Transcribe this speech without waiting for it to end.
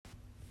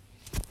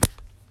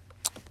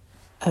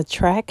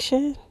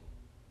Attraction?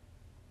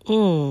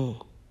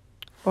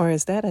 Or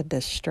is that a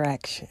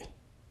distraction?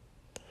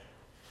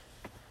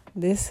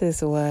 This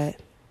is what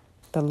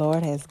the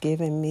Lord has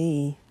given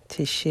me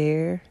to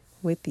share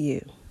with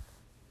you.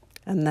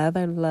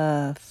 Another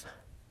love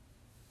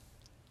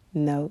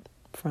note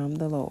from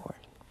the Lord.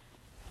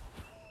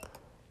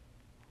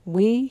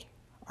 We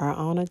are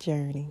on a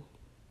journey,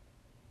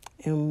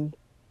 and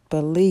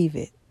believe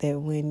it that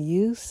when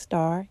you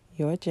start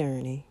your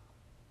journey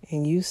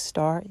and you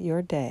start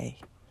your day,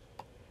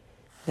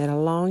 that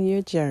along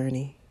your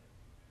journey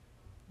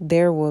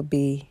there will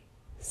be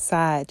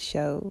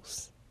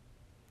sideshows,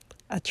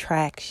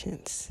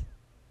 attractions,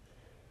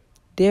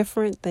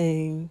 different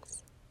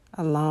things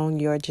along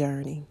your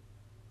journey.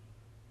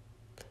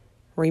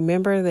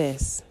 Remember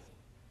this.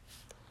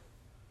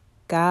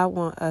 God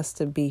wants us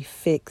to be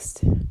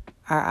fixed,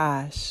 our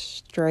eyes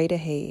straight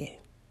ahead.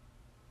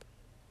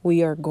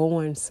 We are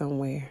going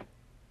somewhere.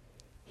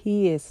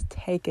 He is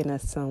taking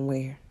us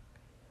somewhere.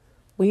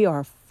 We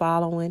are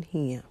following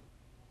Him.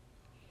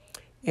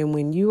 And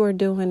when you are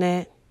doing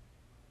that,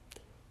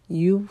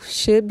 you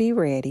should be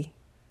ready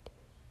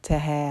to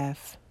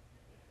have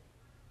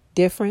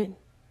different,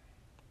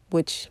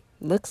 which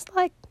looks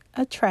like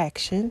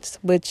attractions,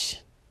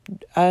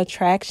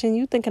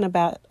 you thinking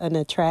about an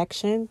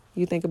attraction,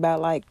 you think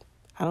about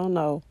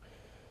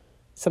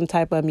some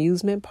type of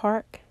amusement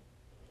park,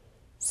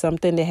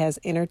 something that has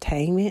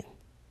entertainment.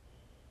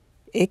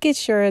 It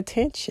gets your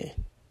attention.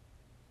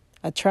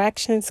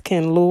 Attractions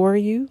can lure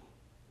you.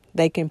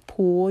 They can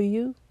pull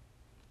you.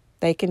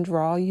 They can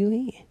draw you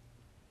in.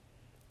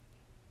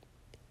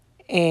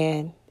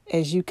 And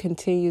as you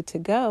continue to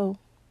go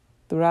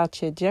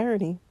throughout your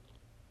journey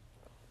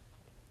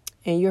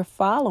and you're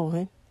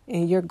following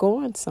and you're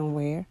going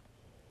somewhere,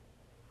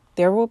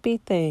 there will be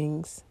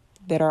things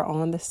that are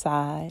on the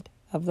side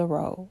of the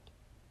road.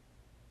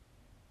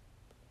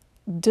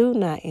 Do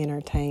not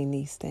entertain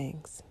these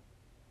things.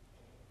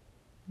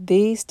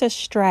 These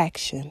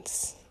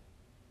distractions,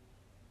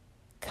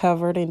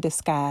 covered in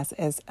disguise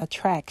as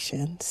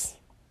attractions,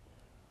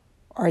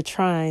 are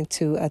trying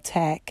to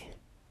attack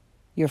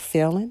your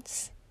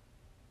feelings,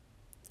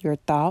 your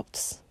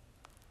thoughts,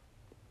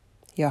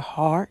 your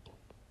heart,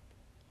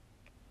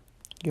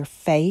 your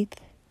faith,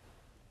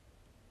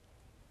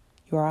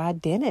 your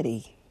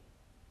identity,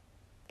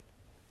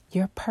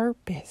 your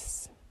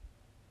purpose,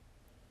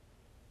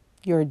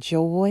 your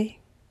joy,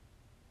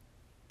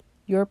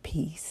 your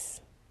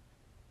peace.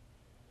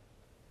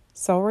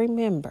 So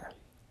remember,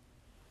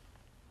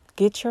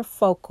 get your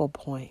focal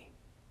point.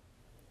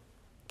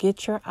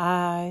 Get your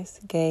eyes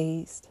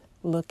gazed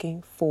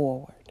looking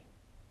forward.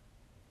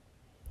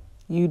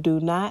 You do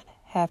not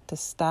have to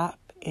stop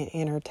and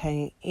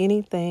entertain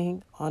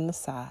anything on the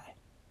side,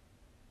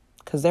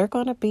 because they're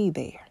going to be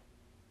there.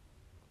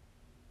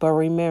 But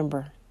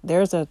remember,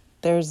 there's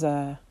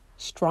a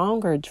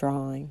stronger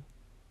drawing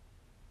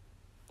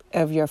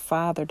of your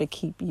Father to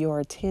keep your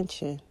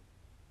attention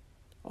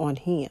on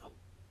Him.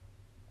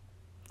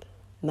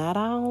 Not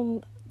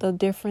on the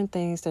different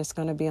things that's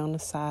going to be on the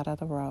side of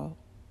the road.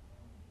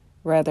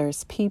 Whether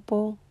it's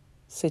people,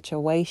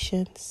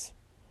 situations,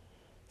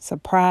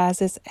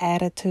 surprises,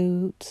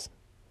 attitudes.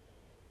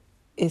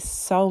 It's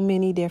so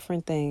many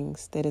different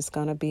things that is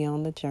going to be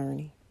on the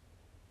journey.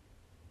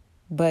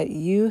 But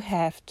you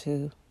have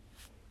to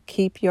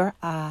keep your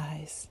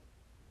eyes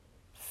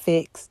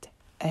fixed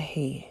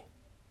ahead.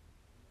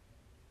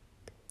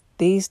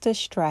 These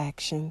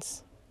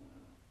distractions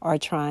are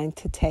trying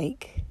to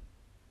take,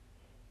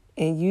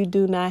 and you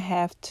do not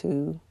have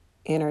to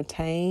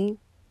entertain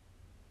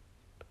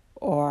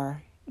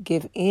or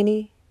give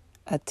any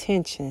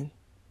attention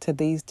to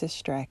these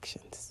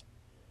distractions.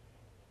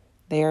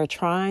 They are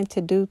trying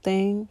to do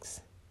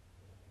things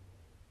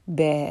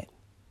that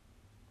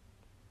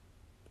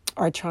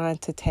are trying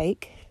to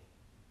take.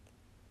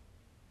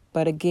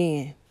 But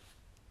again,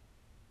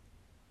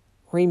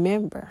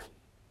 remember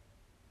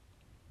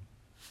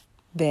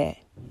that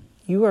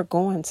you are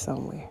going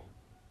somewhere.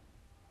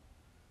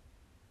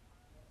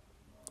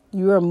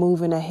 You are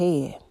moving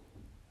ahead.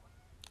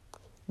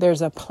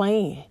 There's a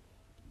plan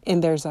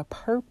and there's a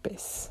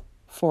purpose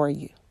for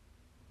you.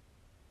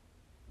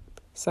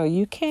 So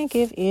you can't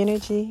give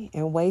energy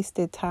and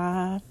wasted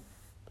time.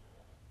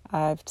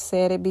 I've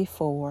said it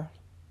before.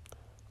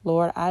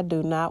 Lord, I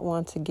do not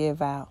want to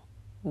give out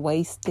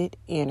wasted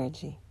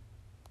energy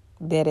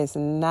that is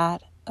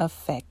not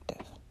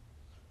effective.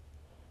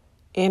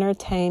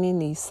 Entertaining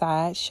these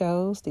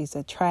sideshows, these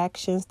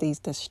attractions, these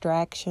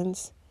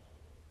distractions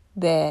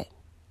that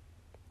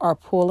are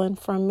pulling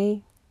from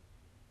me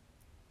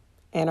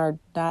and are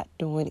not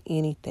doing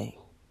anything.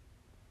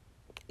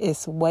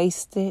 It's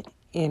wasted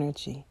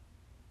energy.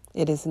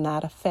 It is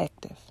not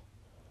effective.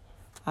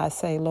 I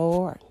say,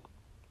 Lord,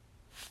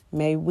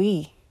 may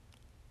we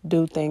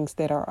do things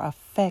that are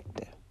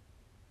effective,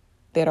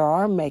 that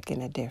are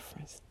making a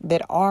difference,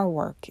 that are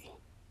working.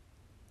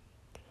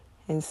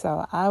 And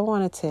so I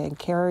wanted to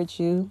encourage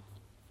you.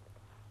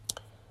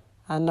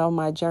 I know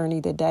my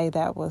journey today,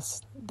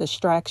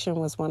 distraction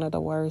was one of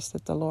the words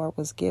that the Lord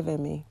was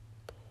giving me.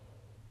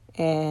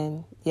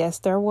 And yes,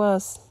 there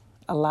was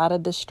a lot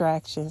of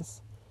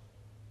distractions,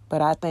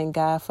 but I thank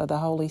God for the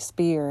Holy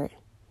Spirit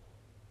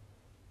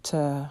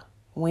to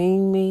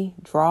wing me,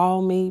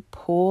 draw me,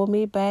 pull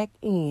me back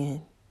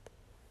in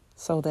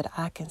so that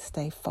I can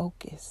stay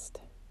focused,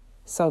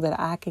 so that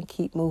I can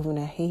keep moving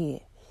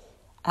ahead.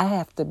 I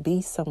have to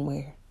be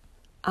somewhere.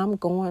 I'm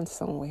going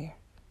somewhere.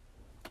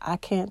 I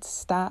can't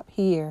stop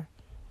here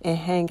and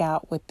hang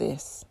out with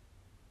this.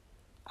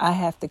 I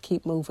have to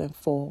keep moving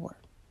forward.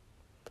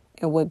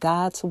 And with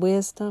God's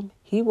wisdom,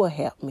 He will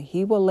help me.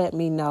 He will let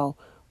me know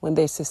when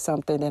this is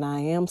something that I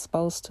am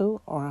supposed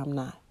to or I'm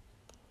not.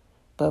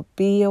 But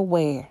be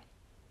aware,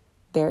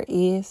 there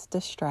is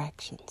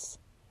distractions.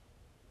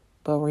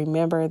 But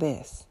remember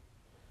this,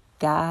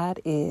 God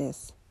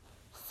is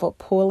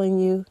pulling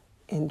you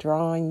and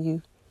drawing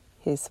you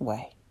His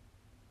way.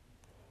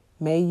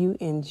 May you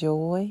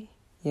enjoy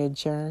your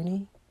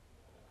journey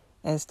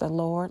as the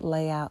Lord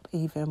lay out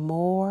even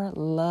more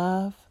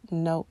love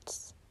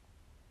notes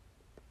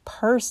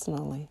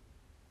personally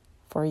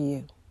for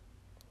you.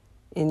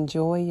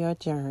 Enjoy your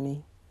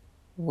journey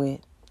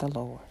with the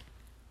Lord.